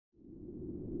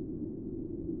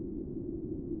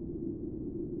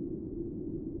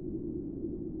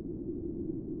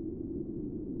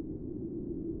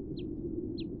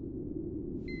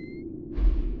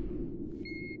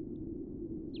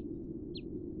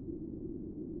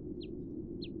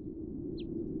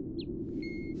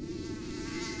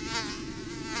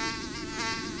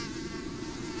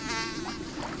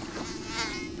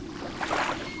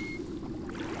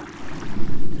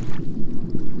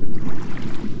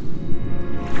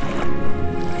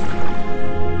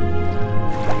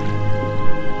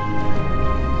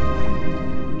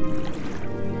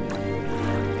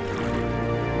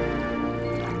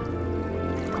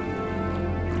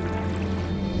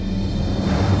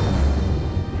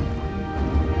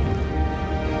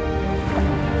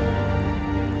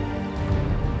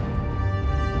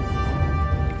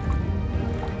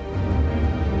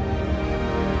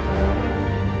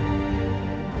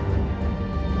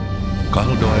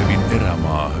Kaldoaivin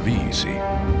erämaa 5.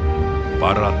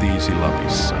 Paratiisi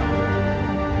Lapissa.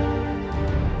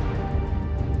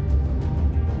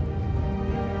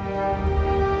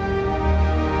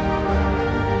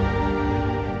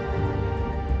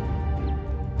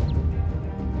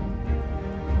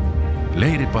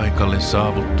 Leiripaikalle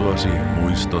saavuttuasi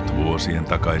muistot vuosien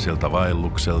takaiselta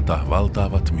vaellukselta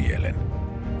valtaavat mielen.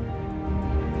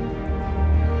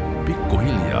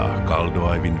 Pikkuhiljaa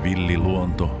Kaldoaivin villi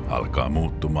luonto alkaa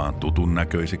muuttumaan tutun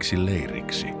näköiseksi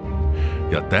leiriksi.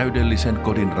 Ja täydellisen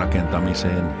kodin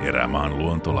rakentamiseen erämaan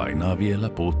luonto lainaa vielä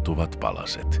puuttuvat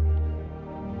palaset.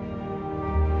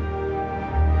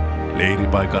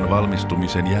 Leiripaikan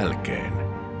valmistumisen jälkeen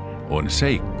on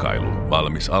seikkailu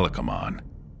valmis alkamaan.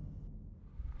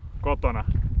 Kotona.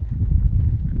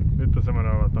 Nyt on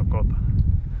semmoinen olo, että on kotona.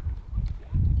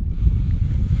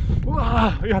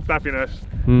 Ihan täpinöissä.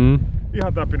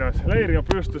 Ihan täpinöissä. Leiri on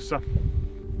pystyssä.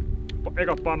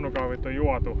 Ekat pannukahvit on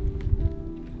juotu.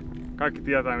 Kaikki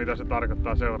tietää, mitä se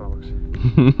tarkoittaa seuraavaksi.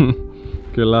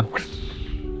 Kyllä.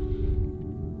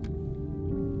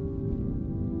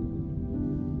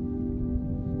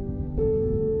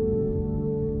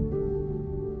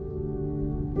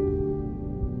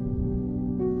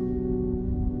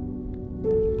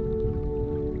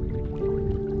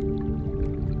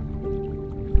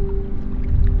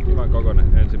 Kivan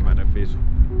kokoinen ensimmäinen fisu.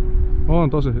 On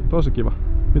tosi kiva.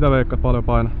 Mitä veikkaat paljon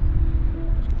painaa?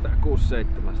 Tää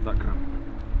 600-700 grammaa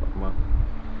varmaan.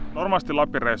 Normaalisti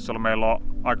Lapin reissuilla meillä on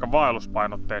aika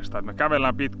vaelluspainotteista, että me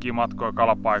kävellään pitkiä matkoja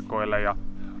kalapaikoille ja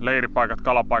leiripaikat,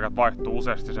 kalapaikat vaihtuu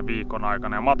useasti sen viikon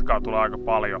aikana ja matkaa tulee aika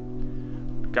paljon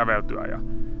käveltyä. Ja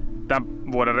tämän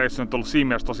vuoden reissu on ollut siinä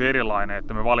mielessä tosi erilainen,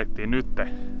 että me valittiin nyt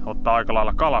ottaa aika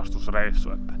lailla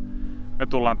kalastusreissu. Että me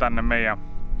tullaan tänne meidän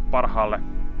parhaalle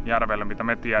järvelle, mitä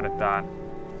me tiedetään,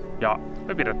 ja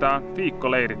me pidetään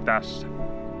viikkoleiri tässä.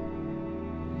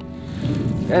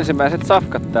 Ensimmäiset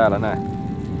safkat täällä näin.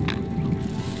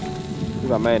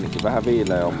 Hyvä meininki, vähän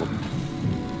viileä on, mutta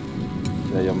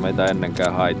se ei oo meitä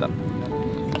ennenkään haitannut.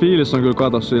 Fiilis on kyllä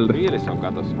katos silti. Fiilis on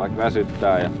katos, vaikka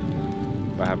väsyttää ja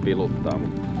vähän piluttaa,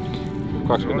 mutta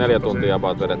 24 tuntia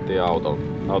about vedettiin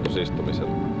autossa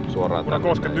istumisella suoraan tänne.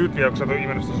 Kosket nyt vielä, kun sä oot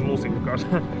imennyt sun lusikkaas.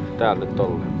 Täällä nyt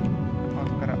ollaan.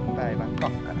 Kakkara päivän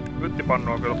kakkara.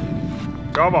 Pyttipannu on kyllä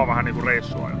kavaa vähän niinku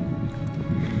reissua jo.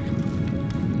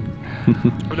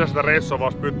 Yleensä sitä reissua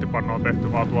vaan pyttipannua on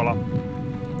tehty vaan tuolla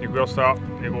niinku jossain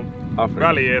niinku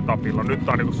välietapilla. Nyt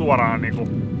tää on niinku suoraan niinku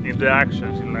into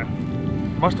action silleen.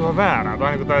 Maistuu vähän väärää, tää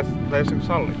on niinku tää ei ole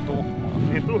sallittu.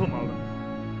 Niin tuhmalta.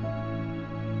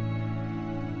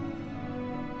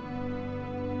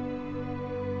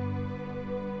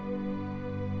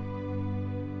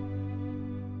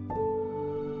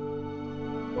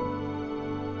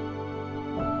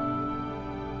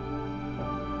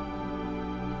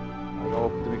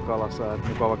 Optimikalasäät,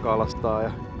 mukava kalastaa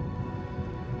ja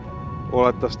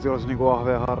olettavasti olisi niinku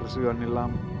ahvea harsyönnillä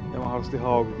ja mahdollisesti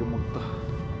haukikin, mutta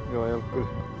joo, ei ollut kyllä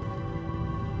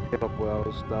helppoja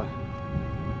ollut tää.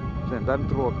 Sentään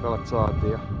nyt ruokakalat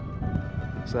saatiin ja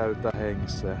säilytään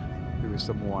hengissä ja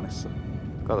hyvissä muonissa.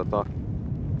 Katsotaan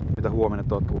mitä huomenna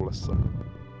tuo tullessaan.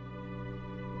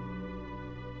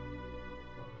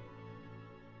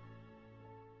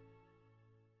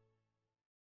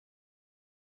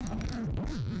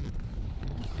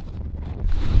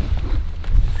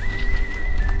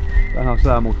 Tähän on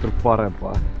sää muuttunut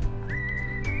parempaa.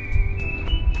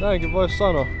 Näinkin vois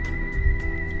sanoa.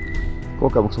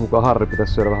 Kokemuksen mukaan Harri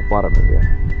pitäisi syödä vähän paremmin vielä.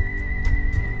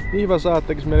 Niin hyvä sää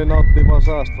tekis mieli nauttia vaan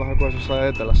säästä vähän kuin jossain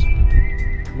etelässä.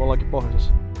 Me ollaankin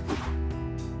pohjoisessa.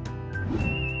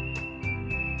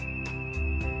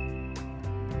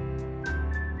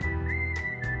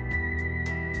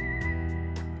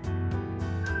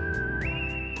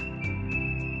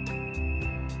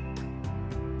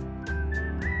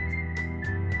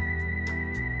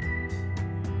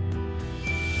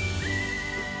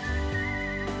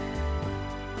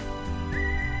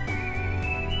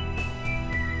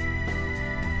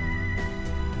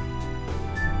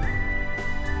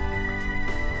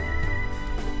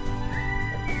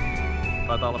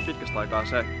 Taitaa olla pitkästä aikaa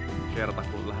se kerta,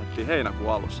 kun lähdettiin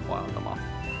heinäkuun alussa vaeltamaan.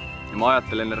 Ja mä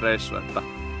ajattelin ennen reissua, että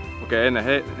okei, ennen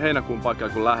heinäkuun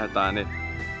paikalla kun lähdetään, niin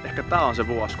ehkä tää on se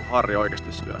vuosi, kun Harri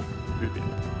oikeasti syö hyvin.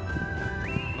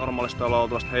 Normaalisti ollaan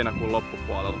oltu vasta heinäkuun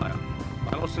loppupuolella ja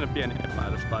on ollut sinne pieni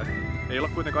epäilys, tai ei olla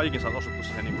kuitenkaan ikinä osuttu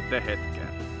siihen niin kuin te-hetkeen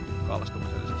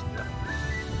kalastumisellisesti. Ja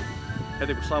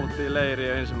heti kun saavuttiin leiriin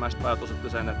ja ensimmäiset päivät osoitti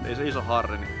sen, että ei se iso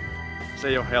Harri, niin se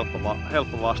ei ole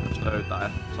helppo vastus löytää ja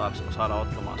saada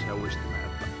ottamaan siihen uistimeen.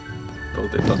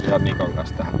 Tultiin tosiaan Nikon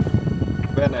kanssa tähän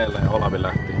veneelle ja Olavi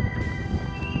lähti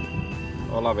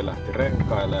Olavi lähti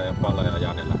renkkailemaan ja Pale ja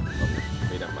Jani lähti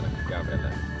pidemmälle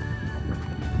kävelemään.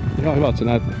 Ihan hyvä, että sä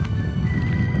näet.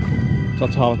 Sä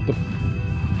oot haavattu.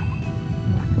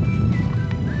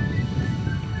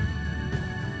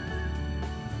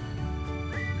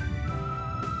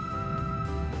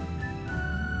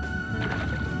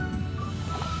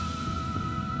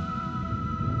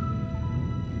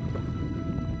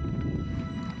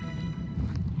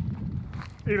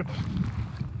 Irtos.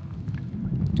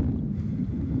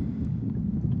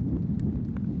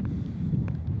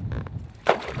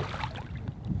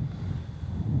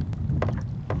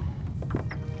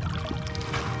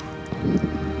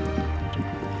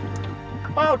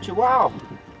 Pautsi, wow!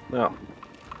 Joo,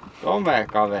 Komea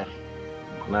kaveri.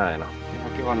 näin on.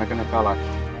 Ihan kivan näköinen kalakin.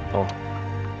 Oh.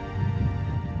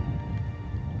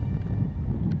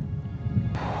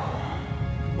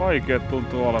 Vaikeet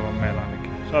tuntuu olevan meillä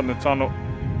ainakin. Sä oot nyt saanut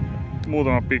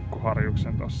muutaman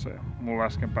pikkuharjuksen tossa ja mulla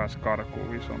äsken pääsi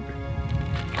karkuun isompi.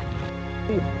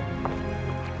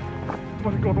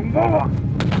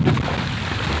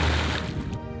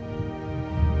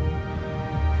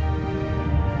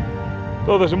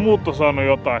 Toivottavasti muut on saanut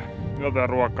jotain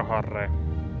ruokaharreja.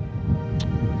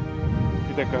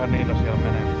 Mitenköhän niillä siellä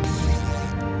menee?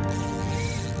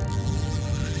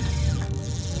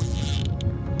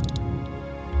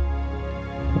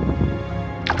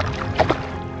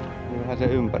 Vähän se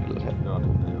ympärillä se. Joo,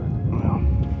 nyt ei ole.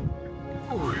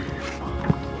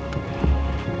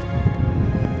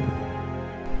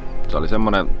 Se oli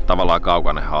semmonen tavallaan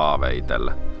kaukainen haave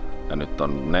itselle. Ja nyt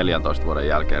on 14 vuoden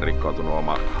jälkeen rikkoutunut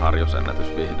oma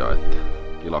harjusennätys vihdoin, että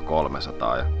kilo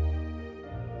 300. Ja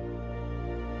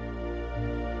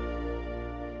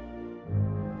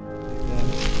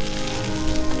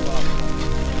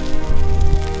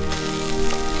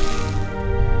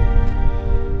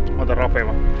Ota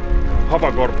rapeva.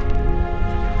 Hapakorpi.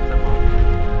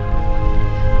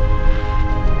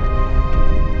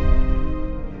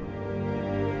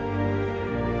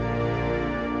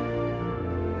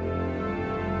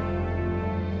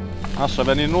 Asso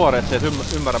on niin nuori, että se ei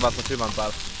ymmärrä välttämättä syvän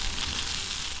päällä.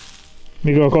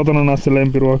 Mikä on kotona Nassin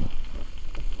lempiruoka?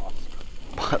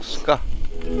 Paska.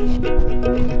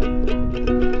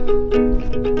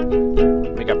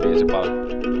 mikä biisi paljon?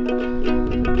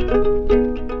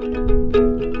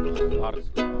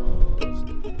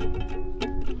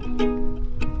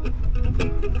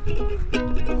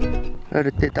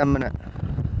 Löydettiin tämmönen,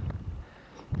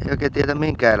 ei oikein tiedä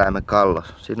minkä eläimen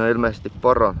kallos. Siinä on ilmeisesti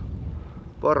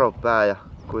poron pää ja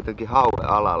kuitenkin haue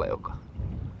alalle, joka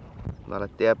me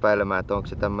alettiin epäilemään, että onko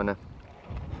se tämmönen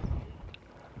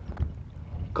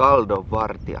kaldon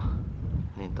vartija.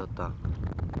 Niin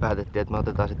päätettiin, että me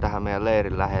otetaan se tähän meidän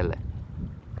leirin lähelle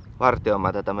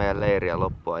vartioimaan tätä meidän leiriä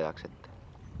loppuajaksi.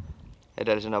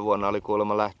 Edellisenä vuonna oli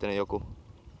kuulemma lähtenyt joku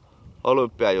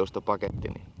olympiajuustopaketti,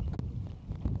 niin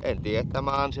en tiedä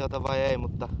tämä ansiota vai ei,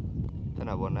 mutta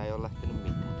tänä vuonna ei ole lähtenyt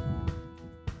mitään.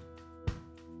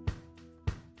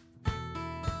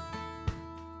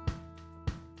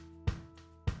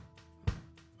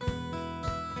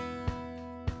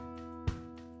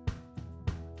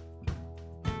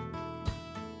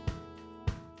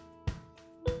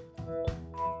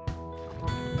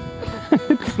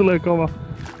 Tulee kova.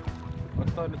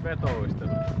 Onko toi nyt vetouistelu?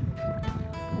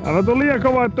 Älä tuu liian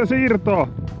kova, että se irtoaa.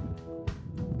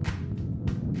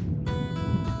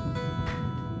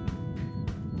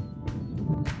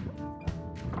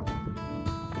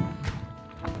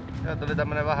 Joo, tuli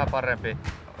tämmönen vähän parempi.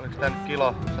 Oliko tää nyt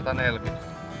kilo 140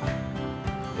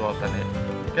 tuolta, niin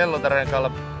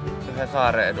kellontarenkaalla yhden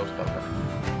saaren edustalta.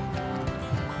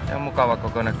 Ihan mukava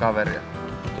kokoinen kaveri.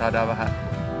 Saadaan vähän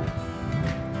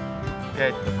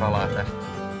keittokalaa tästä.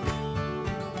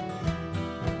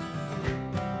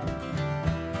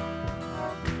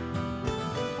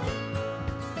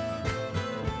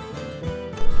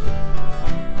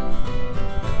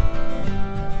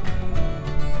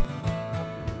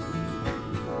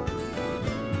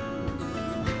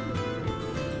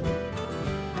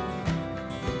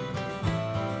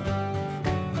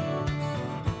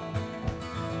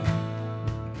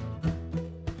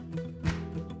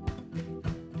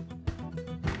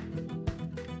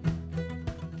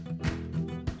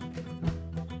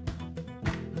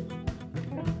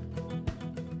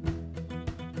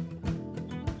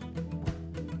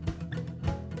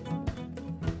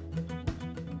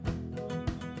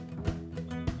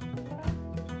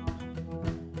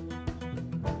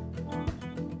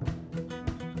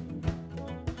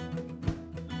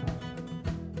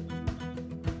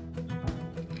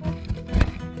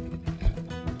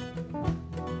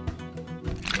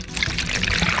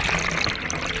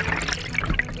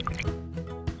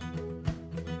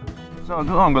 Se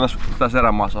on tässä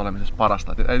erämaassa olemisessa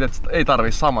parasta, että ei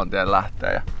tarvii saman tien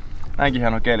lähteä. Ja näinkin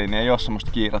hieno keli, niin ei oo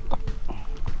semmoista kiirettä.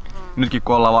 Nytkin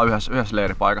kun ollaan vaan yhdessä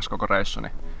leiripaikassa koko reissu,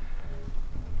 niin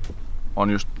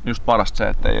on just parasta se,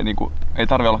 että ei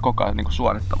tarvi olla koko ajan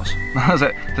suorittavassa.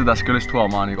 se tässä kyllä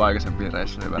huomaa aikaisempiin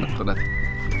reissuihin verrattuna, että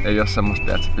ei oo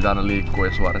semmoista, että pitää aina liikkua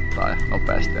ja suorittaa ja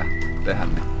nopeasti ja tehdä,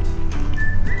 niin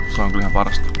se on kyllä ihan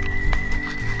parasta.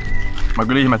 Mä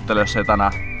kyllä ihmettelen, jos ei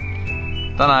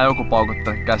tänään joku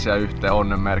paukuttele käsiä yhteen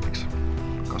onnen merkiksi,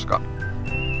 koska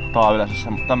tää on yleensä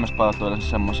tämmöiset päivät on yleensä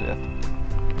semmosia,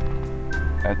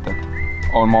 että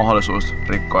on mahdollisuus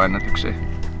rikkoa ennätyksiä.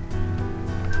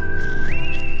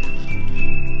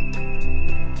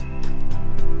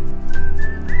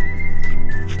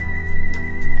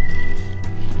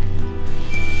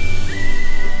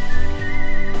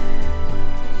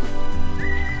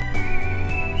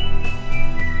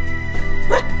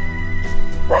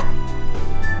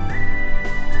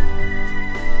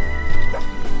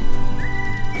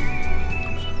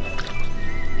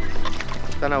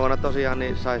 Tänä vuonna tosiaan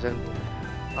niin sai sen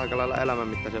aika lailla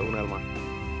elämänmittaisen unelman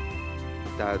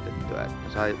täytettyä,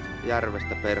 että sai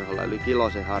järvestä perholla yli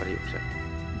kilosen harjuksen.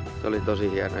 Se oli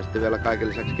tosi hieno. Ja sitten vielä kaiken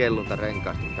lisäksi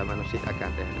kelluntarenkaasta, mitä mä en ole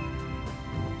sitäkään tehnyt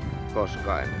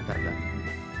koskaan ennen tätä.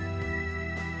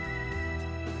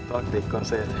 Taktiikka on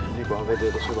se, että Nikohan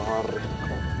veti tuossa hyvä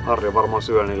Harri on varmaan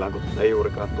syönnillään, kun ei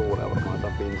juurikaan tuule, varmaan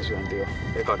jotain pintasyöntiä.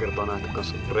 Eka kertaa nähty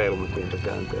kanssa reilummin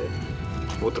pintakäänteen.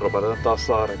 Mut ropatetaan taas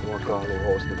saareen, kun mulla kahluu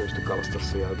housut, niin pystyy kalastaa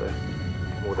sieltä. Ja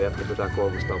muuten jätkä pitää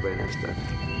 300 veneestä.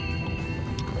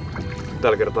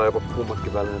 Tällä kertaa jopa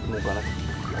kummatkin välineet mukana.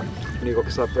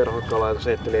 Nikokin saa perhokalaa ja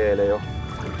heitteli eilen jo.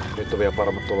 Nyt on vielä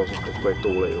paremmat olosuhteet, kun ei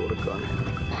tuule juurikaan.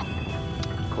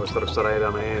 Olisi tarvitse saada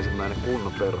elämän ensimmäinen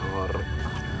kunnon perhoharri.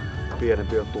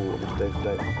 Pienempi on tuulu, mutta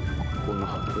ei kunnon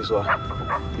isoa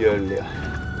jölliä.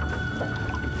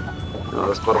 No,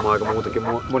 tässä varmaan aika muutenkin,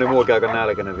 moni muukin aika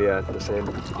nälkäinen vielä, että se ei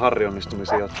harri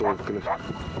onnistumisia ole tullut kyllä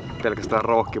pelkästään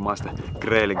rohkimaista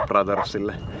Grilling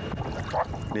Brothersille.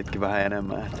 Niitäkin vähän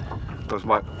enemmän, että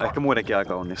ehkä muidenkin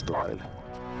aika onnistuu heille.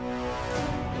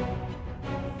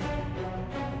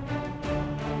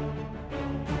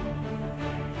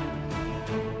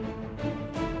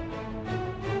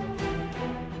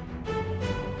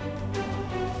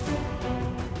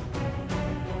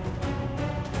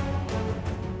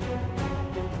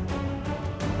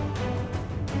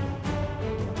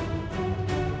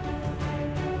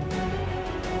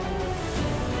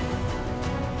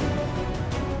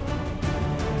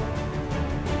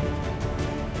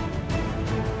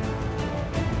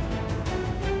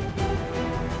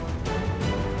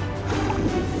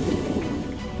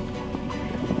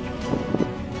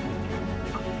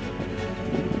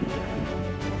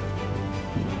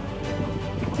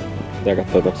 Pitää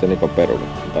katsoa, onko se Nikon peruka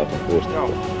tai se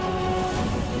puustettu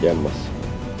jemmassa.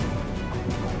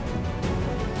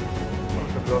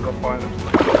 Onko se tuolta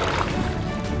painosta?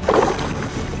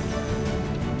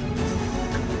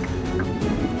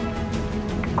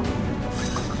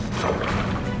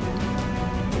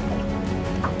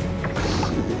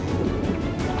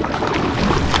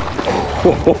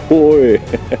 Hui!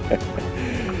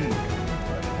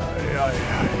 Ai.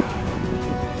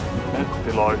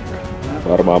 Nettiloikka.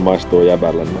 Varmaan maistuu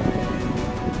jäbälle nämä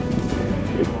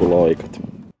pikkuloikat.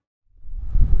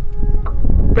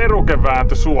 Peruke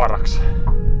vääntö suoraksi.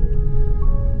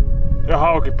 Ja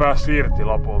hauki pääsi irti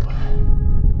lopulta.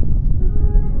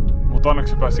 Mut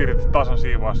onneksi pääsi irti tasan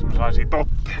siinä vaiheessa, mä sain siitä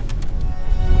otteen.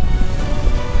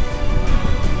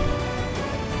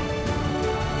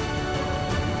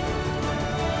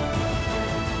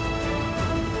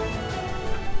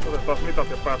 Otetaan mitat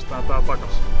ja päästään tää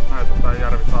takas. Näitä tää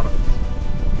järvi tarvitsee.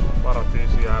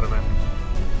 Paratiisi järven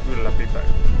ylläpitäjä.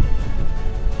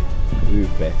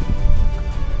 YP.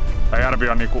 Tää järvi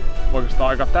on oikeastaan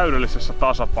aika täydellisessä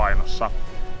tasapainossa.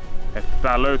 Että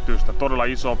tää löytyy sitä todella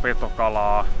isoa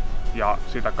petokalaa ja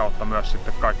sitä kautta myös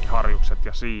sitten kaikki harjukset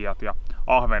ja siijat ja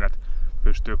ahvenet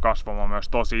pystyy kasvamaan myös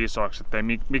tosi isoiksi, ettei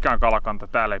mikään kalakanta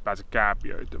täällä ei pääse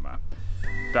kääpiöitymään.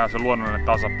 Tää se luonnollinen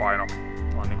tasapaino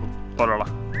on todella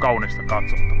kaunista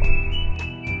katsottavaa.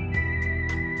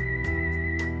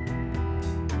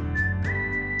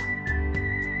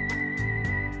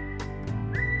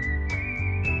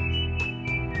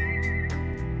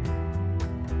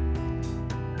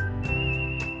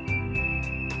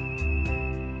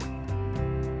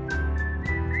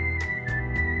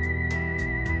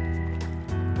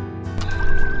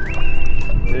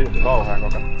 Niin, kauhean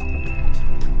kokemus.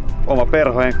 Oma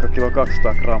perhoenkka kilo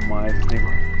 200 grammaa, ei siis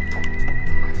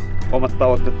omat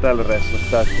tavoitteet tällä reissulla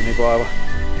täytti aivan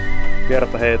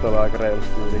kertaheitolla aika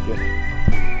reilusti ylikin.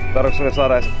 Tarkoitus oli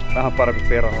saada edes vähän parempi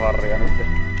perhoharria nyt.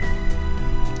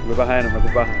 Tuli vähän enemmän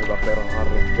kuin vähän hyvä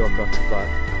perhoharria, kilo 200.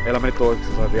 Elämäni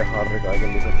toiseksi sai vielä harri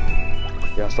kaiken lisäksi.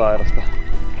 Ihan sairasta.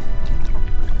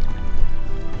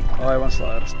 Aivan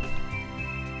sairasta.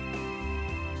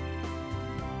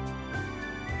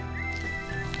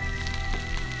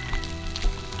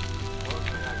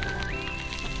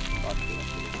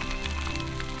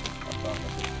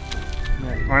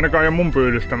 Ainakaan ei ole mun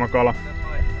pyydystämä kala.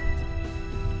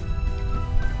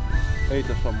 Ei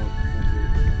tässä ole mun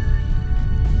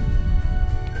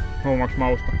Huomaaks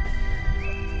mausta?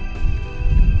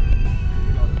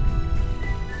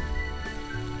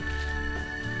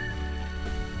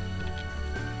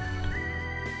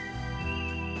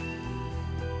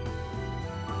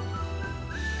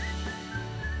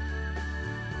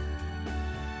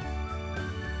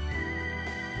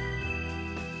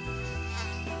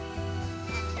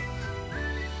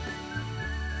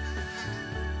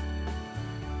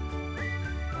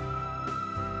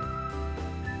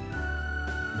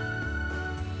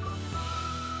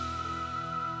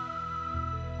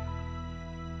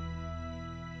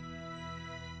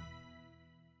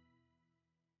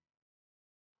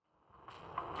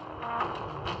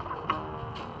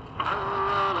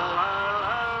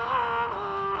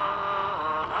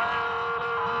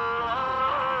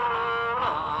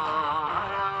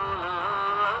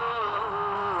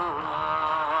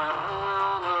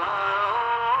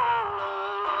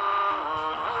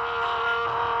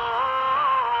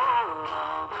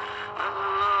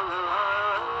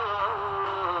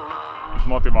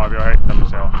 Motivaatio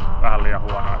heittämiseen on vähän liian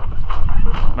huono, että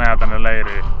mä jään tänne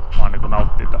leiriin vaan niin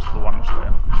nauttii tästä luonnosta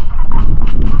ja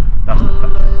tästä,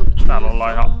 että täällä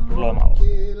ollaan ihan lomalla. –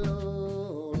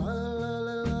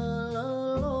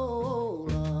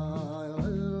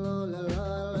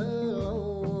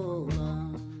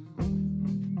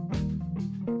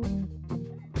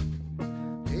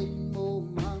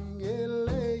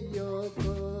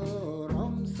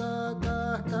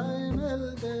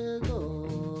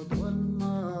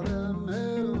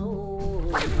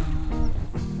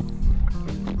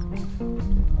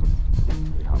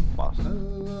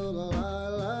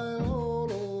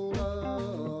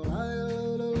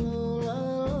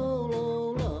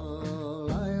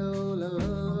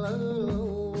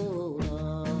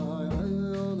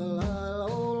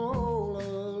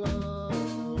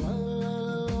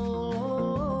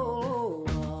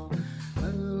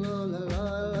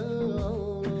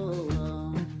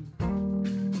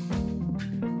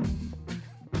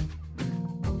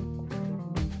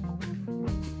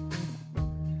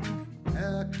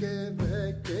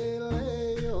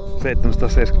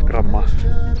 770 grammaa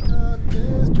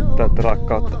täyttä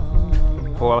rakkautta.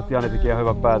 Puolet Jani teki ihan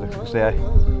hyvän päätöksen, kun se jäi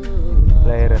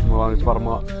leiriin. Mulla on nyt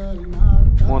varmaan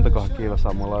montakohan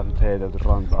kilsaa mulla on nyt heitelty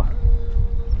rantaa.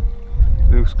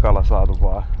 Yksi kala saatu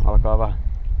vaan. Alkaa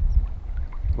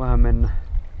vähän mennä.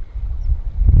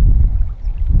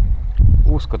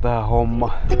 Usko tähän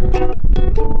hommaan.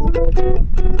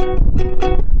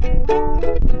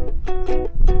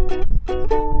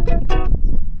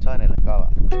 Sain kala.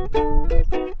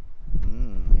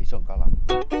 Ison kala.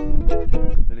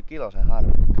 Yli kilosen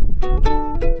harri.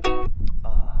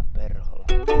 Perhola.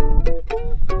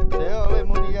 Se oli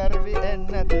mun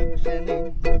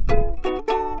järviennätykseni.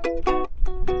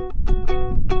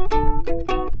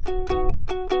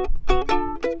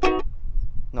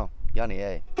 No, Jani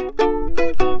ei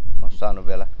ole saanut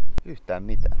vielä yhtään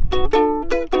mitään.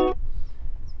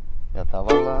 Ja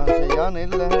tavallaan se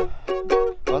Janille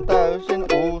on täysin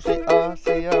uusi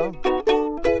asia.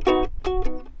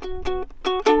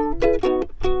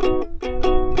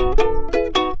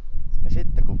 Ja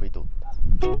sitten kun vituttaa.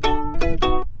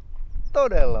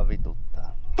 Todella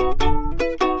vituttaa.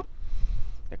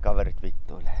 Ja kaverit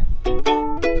vittuilee.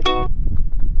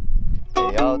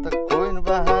 Ei auta kuin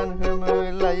vähän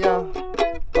hymyillä ja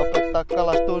lopettaa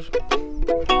kalastus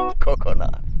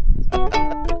kokonaan.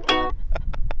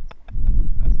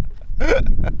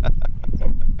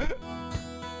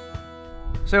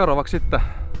 Seuraavaksi sitten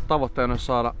tavoitteena on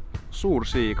saada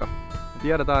suursiika.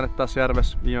 Tiedetään, että tässä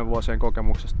järvessä viime vuosien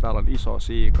kokemuksesta täällä on iso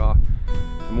siikaa.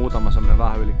 Ja muutama semmonen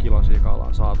vähän yli kilon siikaa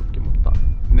ollaan saatukin, mutta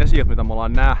ne siiat mitä me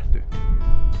ollaan nähty,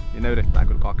 niin ne yrittää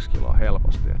kyllä 2 kiloa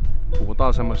helposti. Et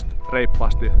puhutaan semmoisesta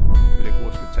reippaasti yli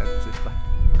 60 senttisistä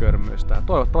körmyistä. Ja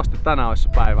toivottavasti tänään olisi se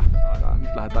päivä.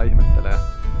 Nyt lähdetään ihmettelemään.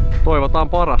 Toivotaan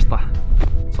parasta.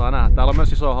 Saa nähdä. Täällä on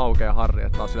myös iso haukea ja harri,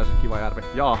 että tää on sinänsä kiva järvi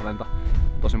ja ahventa.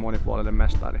 Tosi monipuolinen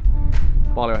mesta, niin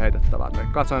paljon heitettävää. Me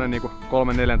katsotaan ne niinku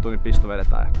 3-4 tunnin pisto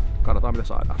vedetään ja katsotaan mitä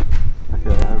saadaan.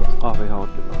 Näkyy ihan hyvä. Ahvi ihan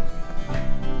oikein.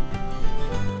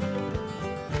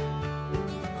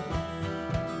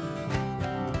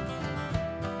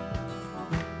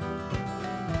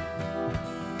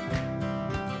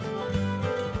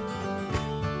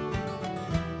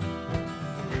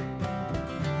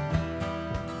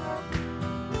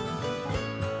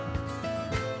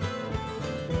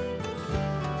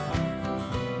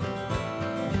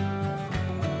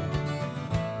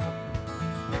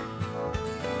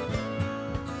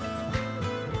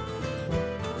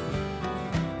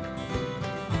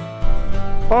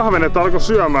 Ahvenet alkoi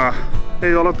syömään.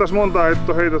 Ei olla tässä monta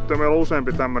heitettyä, meillä on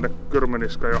useampi tämmönen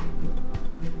kyrmeniska jo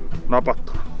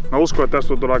napattuna. Mä uskon, että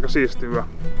tästä tulee aika siisti yö.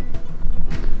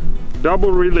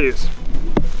 Double release.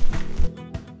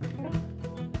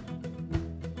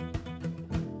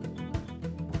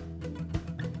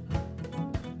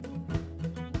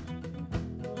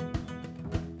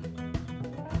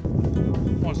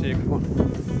 On siika. On.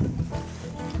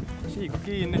 Siika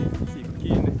kiinni, siika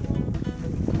kiinni.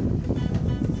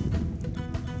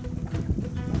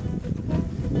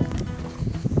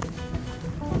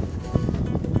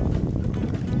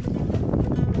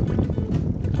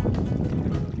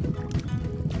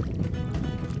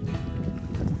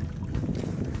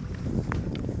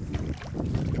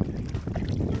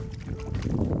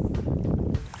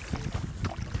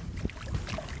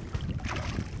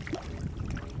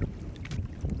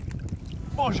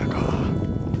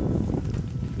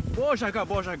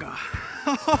 Božaga.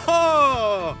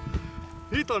 Hohoho!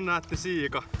 Hiton nätti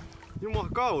siika.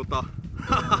 Jumakauta.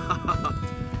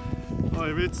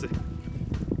 Oi vitsi.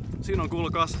 Siinä on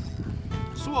kuulkaas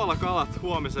suolakalat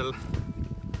huomiselle.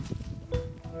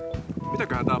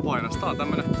 Mitäköhän tää painas? Tää on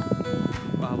tämmönen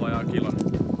vähän vajaa kilon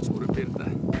suurin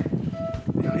piirtein.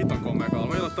 Ihan hiton komea kala.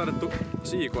 Me ei ole taidettu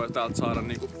siikoja täältä saada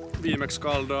niinku viimeksi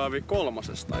Kaldoaivi 3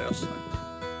 jossain.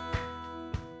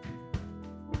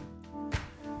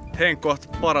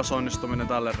 Henkkoht paras onnistuminen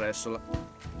tälle reissulle.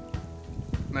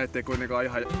 Näitä ei kuitenkaan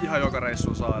ihan joka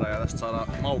reissuun saada ja tästä saadaan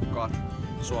maukkaat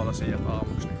suolasiijat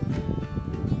aamuksi.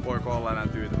 Niin voiko olla enää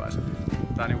tyytyväisempi?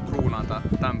 Tää niinku kruunaa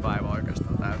tän päivän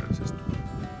oikeastaan täydellisesti.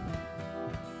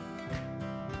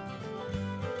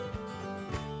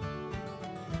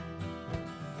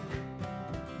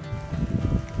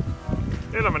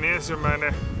 Elämäni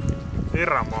ensimmäinen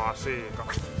erämaa siika.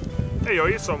 Ei oo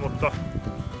iso, mutta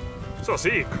se on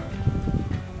siika.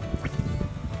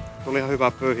 Tuli ihan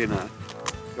hyvää pöhinää.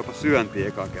 Jopa syöntiin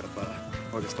ekaa kertaa.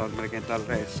 Oikeastaan melkein tällä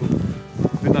reissulla.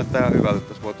 Nyt näyttää ihan hyvältä, että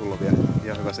tässä voi tulla vielä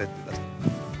ihan hyvä setti tästä.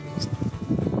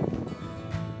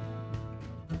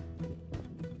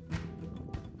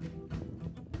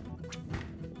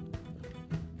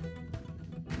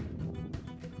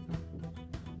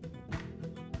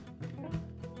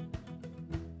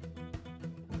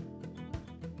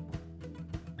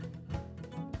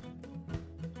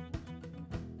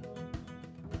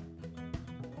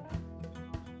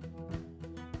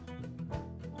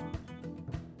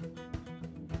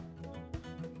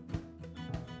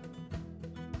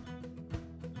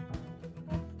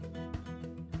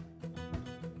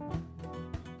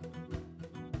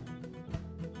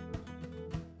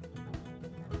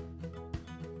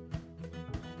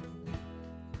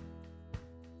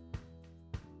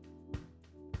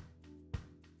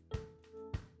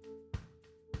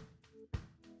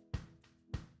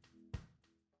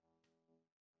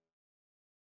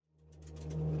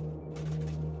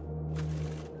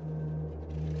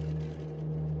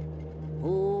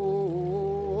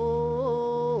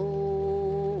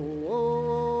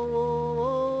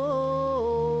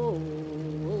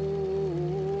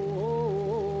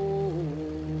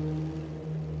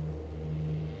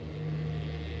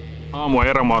 Aamu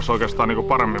erämaassa oikeastaan niinku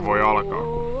paremmin voi alkaa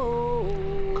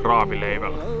kuin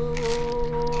kraavileivällä.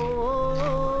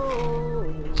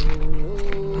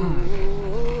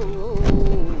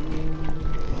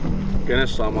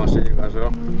 Kenes saamaan siikaa se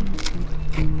on?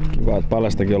 Kiva, että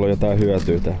paljastakin on ollut jotain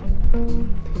hyötyä täällä.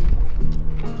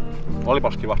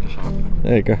 Olipas kivasti saada.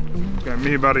 Eikö? Okei,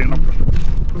 mihin väriin noppas?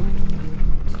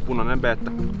 Punainen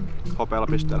beetta. Hopealla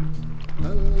pisteellä.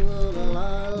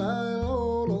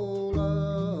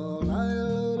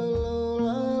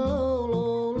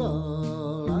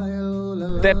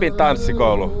 Tepin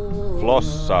tanssikoulu.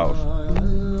 Flossaus.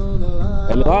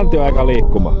 Eli lantioaika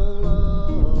liikkuma.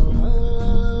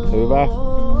 Hyvä.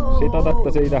 Sit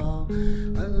otatte siitä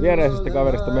viereisestä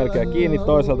kaverista melkein kiinni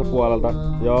toiselta puolelta.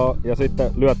 Joo, ja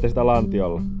sitten lyötte sitä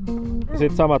lantiolla. Ja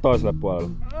sit sama toiselle puolelle.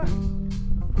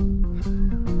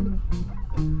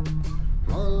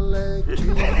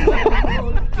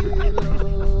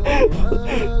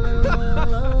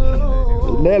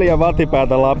 Neljä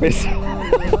vatipäätä Lapissa.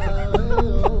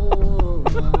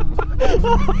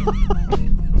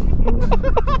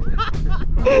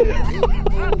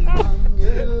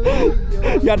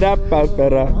 Ja näppäät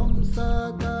perään.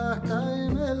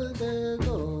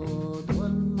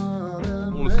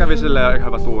 Mulla nyt kävi silleen ihan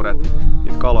hyvä tuuri, että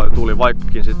niitä kaloja tuli,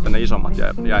 vaikkakin sitten ne isommat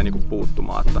jäi niinku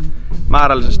puuttumaan. Että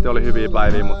määrällisesti oli hyviä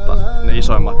päiviä, mutta ne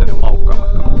isoimmat ja ne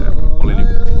maukkaimmat kalat oli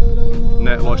niinku,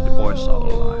 ne loisti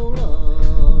poissaolollaan.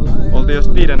 Oltiin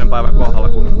just 5. päivän kohdalla,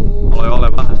 kun aloi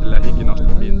olla vähän silleen hiki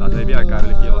nostaa pintaa, se ei vieläkään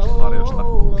yli kilosta harjosta.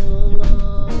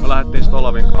 Me lähdettiin sitten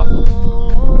Olavin kanssa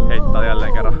heittää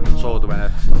jälleen kerran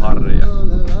soutuveneestä harriin.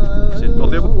 Sitten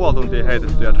oltiin joku puoli tuntia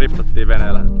heitetty ja driftattiin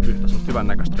veneellä yhtä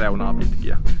hyvännäköistä reunaa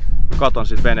pitkin. Katon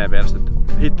sit veneen vierestä, että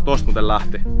hitto, tosta muuten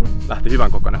lähti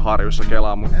hyvän kokoinen harju, jossa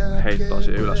kelaa mun heittoa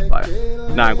siihen ylöspäin.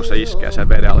 Ja näin kun se iskee sen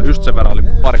veden alle. Just sen verran oli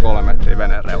 2-3 metriä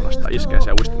veneen reunasta, iskee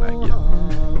siihen uistimeenkin. Ja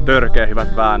törkeä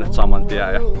hyvät väännöt saman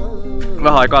tien. Ja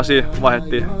vähän aikaa siinä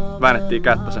väännettiin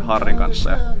kättä sen harrin kanssa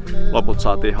ja loput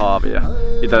saatiin haaviin. Ja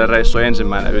itelle reissu on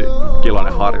ensimmäinen yli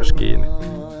kiloinen harjus kiinni.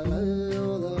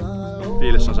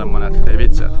 Fiilis on semmonen, että ei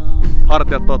vitsi, että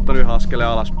hartiat on ottanut yhden askeleen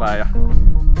alaspäin ja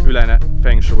yleinen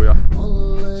feng shui jo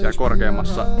siellä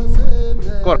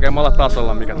korkeammalla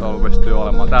tasolla, mikä tuolla pystyy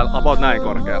olemaan. Täällä about näin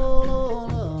korkealla.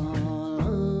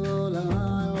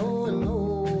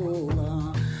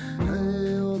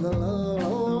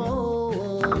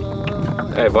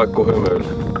 Ei voi kuin hymyillä.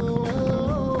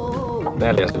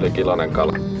 4 yli kiloinen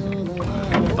kala.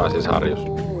 Tai siis harjus.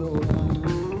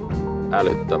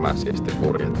 Älyttömän siisti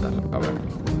purje tällä kaverilla.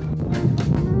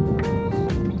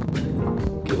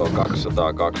 Kilo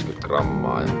 220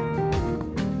 grammaa.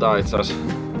 Tää on itse asiassa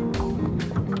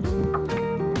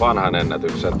vanhan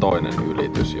ennätyksen toinen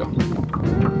ylitys jo.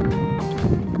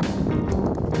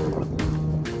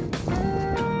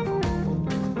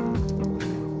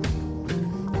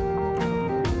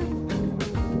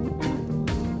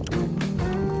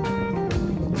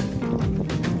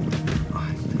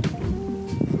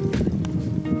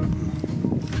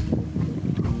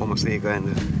 Siika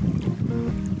ennen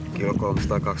kilo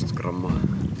 320 grammaa.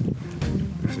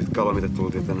 Yksi nyt kalo, mitä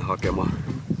tultiin tänne hakemaan.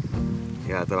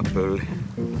 Jäätävä pölli.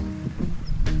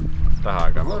 Tähän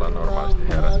aikaan me ollaan normaalisti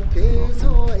herätty. Se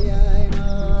on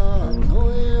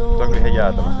kyllä ihan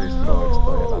jäätävä siis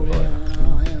toi eläin.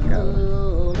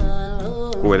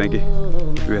 Kuitenkin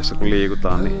yhdessä kun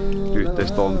liikutaan, niin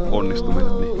yhteiset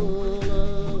onnistumiset niin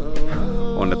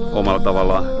on ne omalla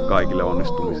tavallaan kaikille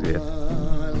onnistumisia.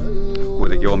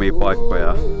 Kuitenkin omia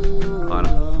paikkoja. Aina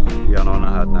hienoa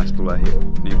nähdä, että näistä tulee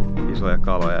niin isoja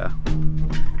kaloja ja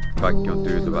kaikki on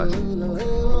tyytyväisiä.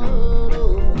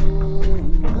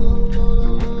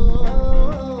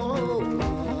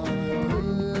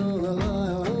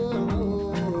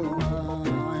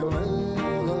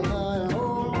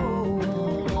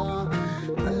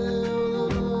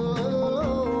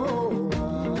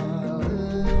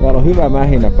 Täällä on hyvä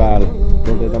mähinä päällä.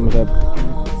 Tultiin tämmöiseen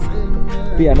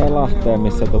pieneen lahteen,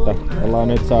 missä ollaan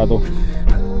nyt saatu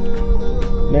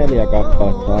 4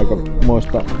 kappaletta aika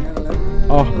moista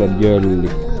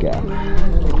ahvenjöllikkää.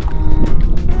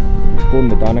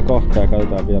 Punnitaan ne kohta ja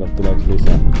katsotaan vielä, tuleeko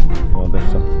lisää. On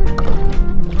tässä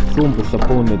sumpussa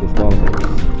punnitus valmiiksi.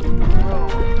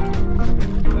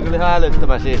 On kyllä ihan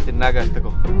älyttömän siistin näköistä,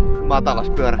 kun matalas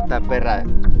pyörähtää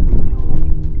perään.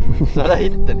 Saada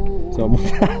itteni. Se on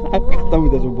katso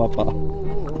miten sun vapaa.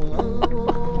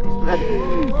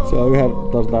 Se on yhden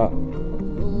tosta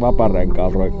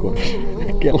vaparenkaan roikkuun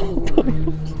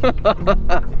kellotoimassa.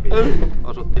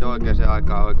 Osuttiin oikeaan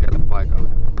aikaan oikealle paikalle.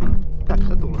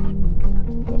 Tässä tulos.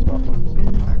 Tässä vapaa.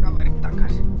 Tää kaverit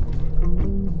takaisin.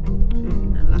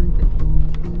 Sinne lähtee.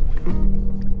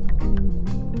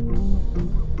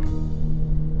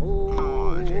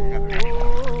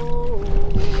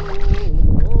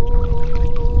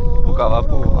 Mukavaa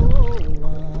puuhaa.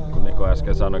 Kun Niko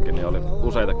äsken sanoikin, niin oli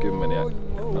useita kymmeniä.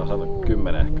 No sanoin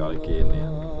 10 ehkä oli kiinni. Ja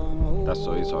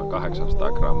tässä on iso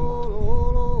 800 grammaa.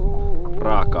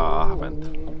 Raakaa ahventa.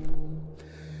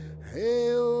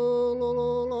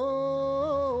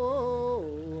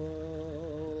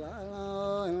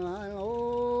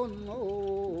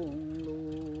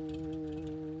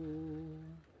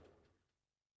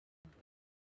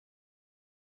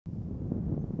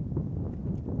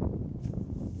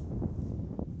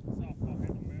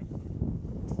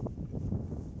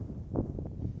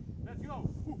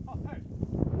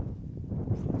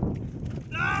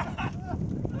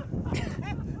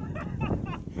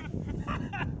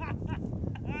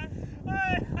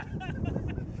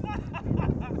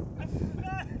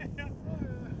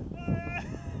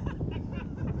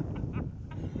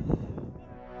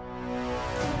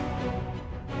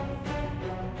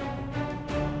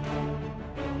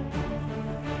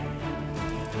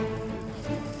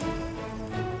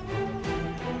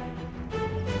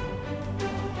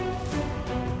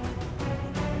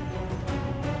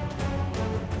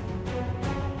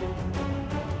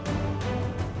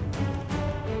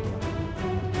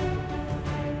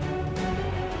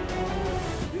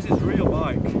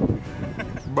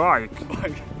 Bike.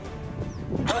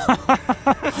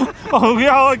 On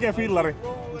ihan oikea fillari.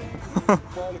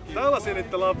 Tällaisia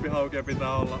niitä lappihaukia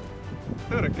pitää olla.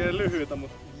 Törkeen lyhyitä,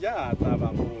 mutta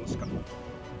jäätävän pulska.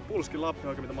 pulskin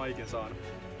lappihauki mitä mä oon ikinä saanut.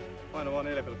 Paino vaan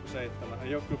 4,7.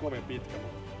 Ei oo kyllä kovin pitkä,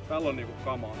 mutta täällä on niinku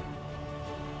kamaa.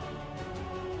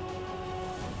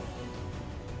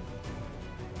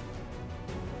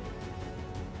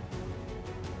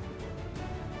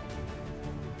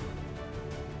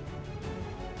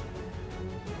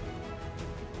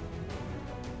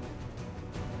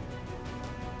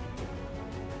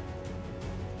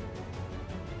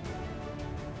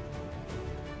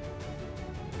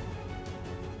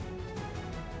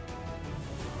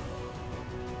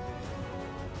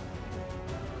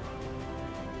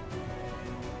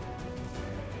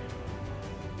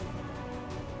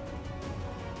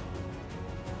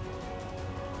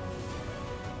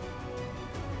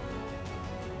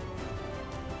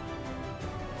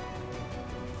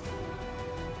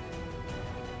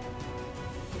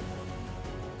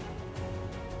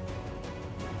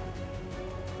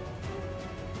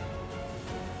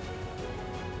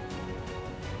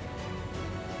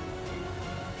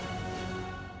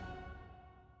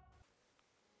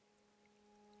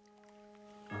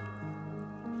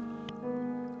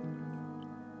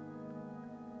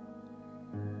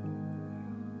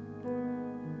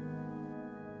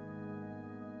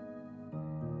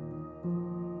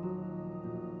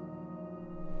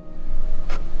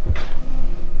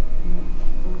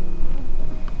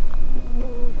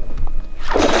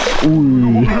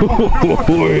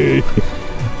 Ui.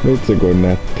 Nyt se kuin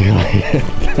nätti laittaa.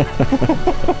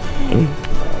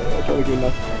 Se oli kyllä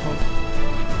nätti.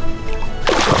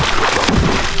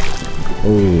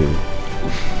 Ui.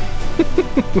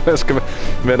 Äsken me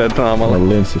veden naamalla. On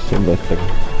linssissä on vettä.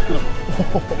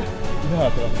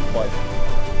 Ihan tuolla paikkaa.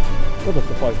 Kato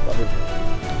sitä paikkaa nyt.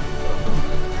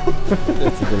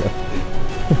 Nyt se tulee.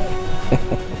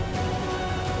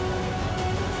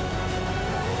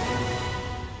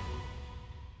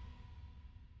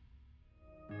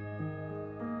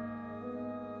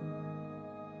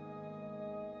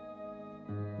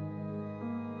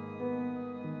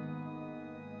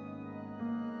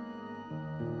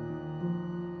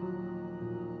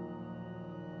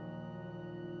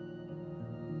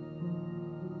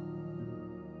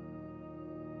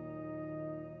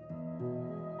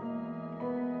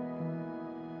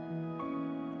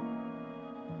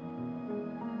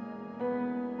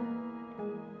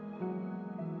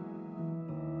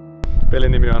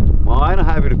 Pelin nimi on? Mä oon aina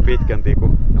hävinnyt pitkän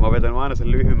tikun ja mä oon vetänyt aina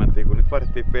sen lyhyemmän tikun. Nyt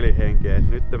vaihdettiin pelihenkeä.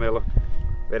 Nyt meillä on,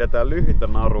 vedetään lyhyttä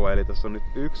narua, eli tässä on nyt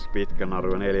 1 pitkä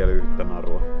naru ja 4 lyhyttä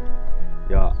narua.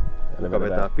 Ja joka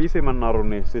vetää pisimmän narun,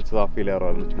 niin sit saa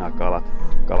fileroida nyt nää kalat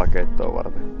kalakeittoa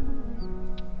varten.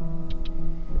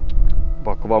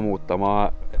 Pakko vaan muuttaa. Mä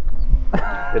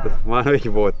oon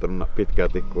ainakin voittanut pitkää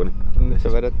tikkua. Niin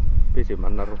sä vedät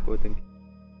pisimmän narun kuitenkin.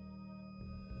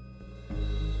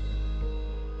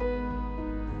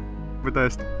 Mitä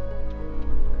est?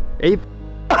 Ei.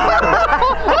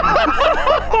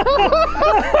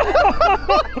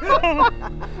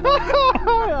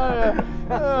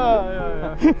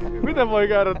 Miten voi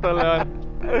käydä tälle aina?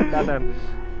 Täten.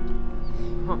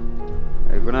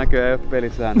 Ei kun näköjään ei oo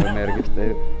pelisäännön merkistä.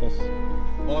 Tossa.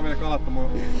 Mulla meni kalat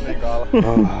mun liikaalla.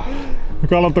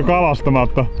 Kalat on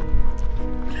kalastamatta.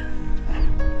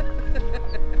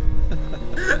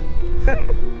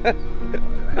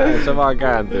 Se vaan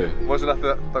kääntyy. Voisin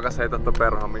lähteä tokas heittää ton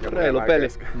perhon, mikä reilu peli.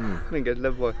 Minkä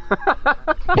sille voi?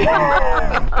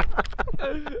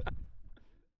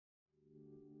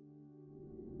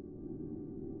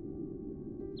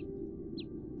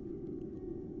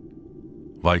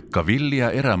 Vaikka villiä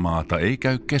erämaata ei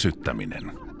käy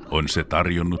kesyttäminen, on se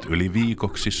tarjonnut yli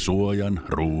viikoksi suojan,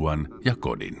 ruuan ja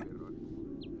kodin.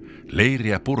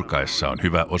 Leiriä purkaessa on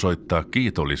hyvä osoittaa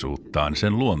kiitollisuuttaan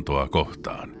sen luontoa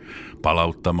kohtaan,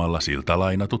 palauttamalla siltä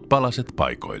lainatut palaset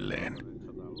paikoilleen.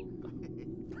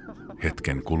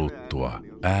 Hetken kuluttua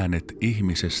äänet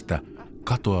ihmisestä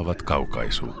katoavat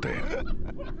kaukaisuuteen.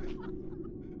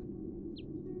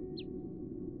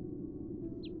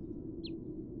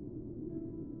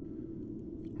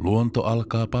 Luonto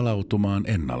alkaa palautumaan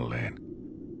ennalleen,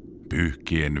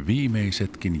 pyyhkien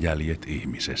viimeisetkin jäljet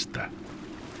ihmisestä.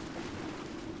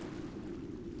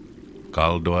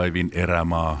 Kaldoaivin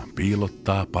erämaa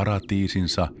piilottaa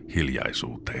paratiisinsa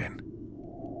hiljaisuuteen.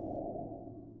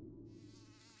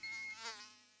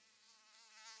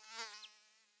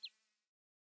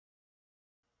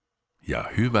 Ja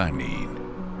hyvä niin.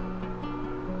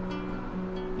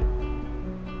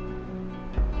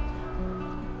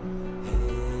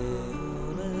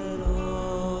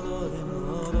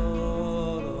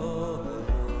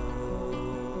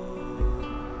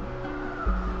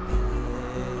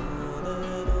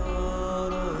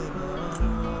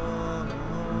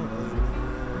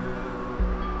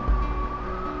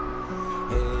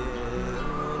 Hey.